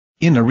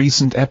In a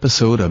recent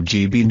episode of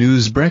GB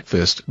News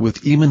Breakfast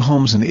with Eamonn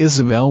Holmes and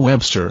Isabel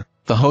Webster,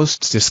 the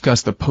hosts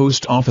discussed the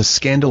post office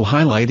scandal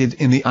highlighted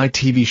in the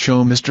ITV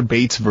show Mr.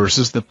 Bates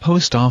vs. the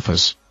Post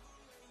Office.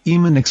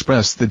 Eamonn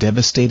expressed the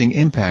devastating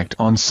impact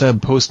on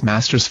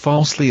sub-postmasters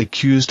falsely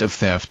accused of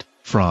theft,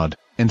 fraud,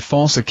 and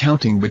false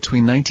accounting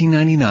between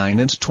 1999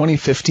 and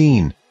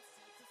 2015.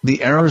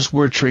 The errors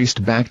were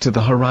traced back to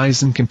the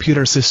Horizon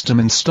computer system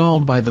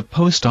installed by the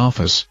Post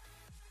Office.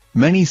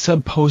 Many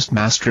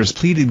sub-postmasters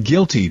pleaded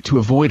guilty to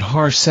avoid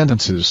harsh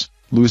sentences,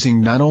 losing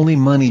not only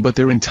money but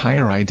their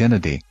entire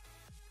identity.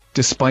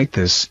 Despite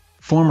this,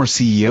 former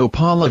CEO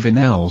Paula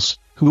Vanells,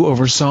 who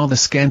oversaw the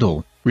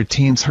scandal,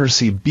 retains her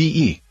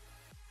CBE.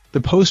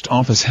 The Post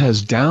Office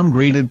has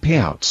downgraded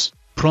payouts,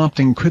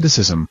 prompting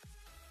criticism.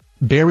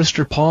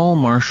 Barrister Paul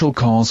Marshall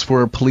calls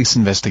for a police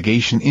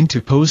investigation into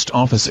Post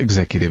Office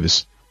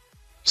executives.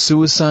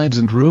 Suicides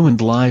and ruined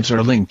lives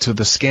are linked to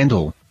the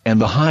scandal, and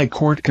the High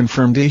Court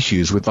confirmed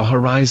issues with the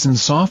Horizon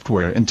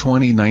software in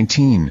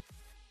 2019.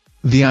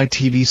 The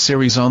ITV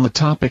series on the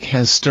topic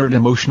has stirred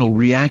emotional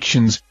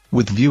reactions,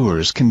 with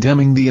viewers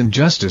condemning the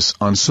injustice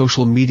on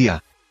social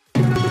media.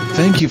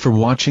 Thank you for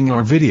watching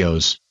our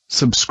videos.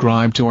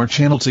 Subscribe to our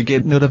channel to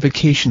get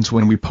notifications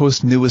when we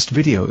post newest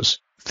videos.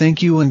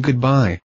 Thank you and goodbye.